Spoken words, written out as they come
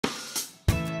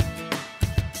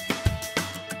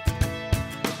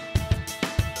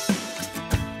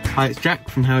Hi, it's Jack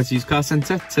from How's Used Car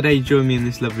Centre. Today join me in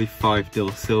this lovely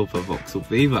 5-door silver Vauxhall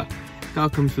Viva. The car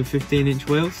comes with 15-inch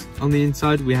wheels. On the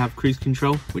inside we have cruise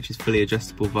control, which is fully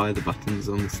adjustable via the buttons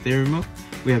on the steering wheel.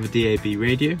 We have a DAB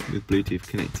radio with Bluetooth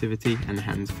connectivity and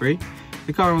hands-free.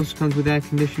 The car also comes with air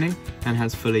conditioning and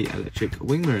has fully electric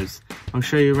wing mirrors. I'll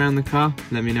show you around the car,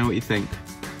 let me know what you think.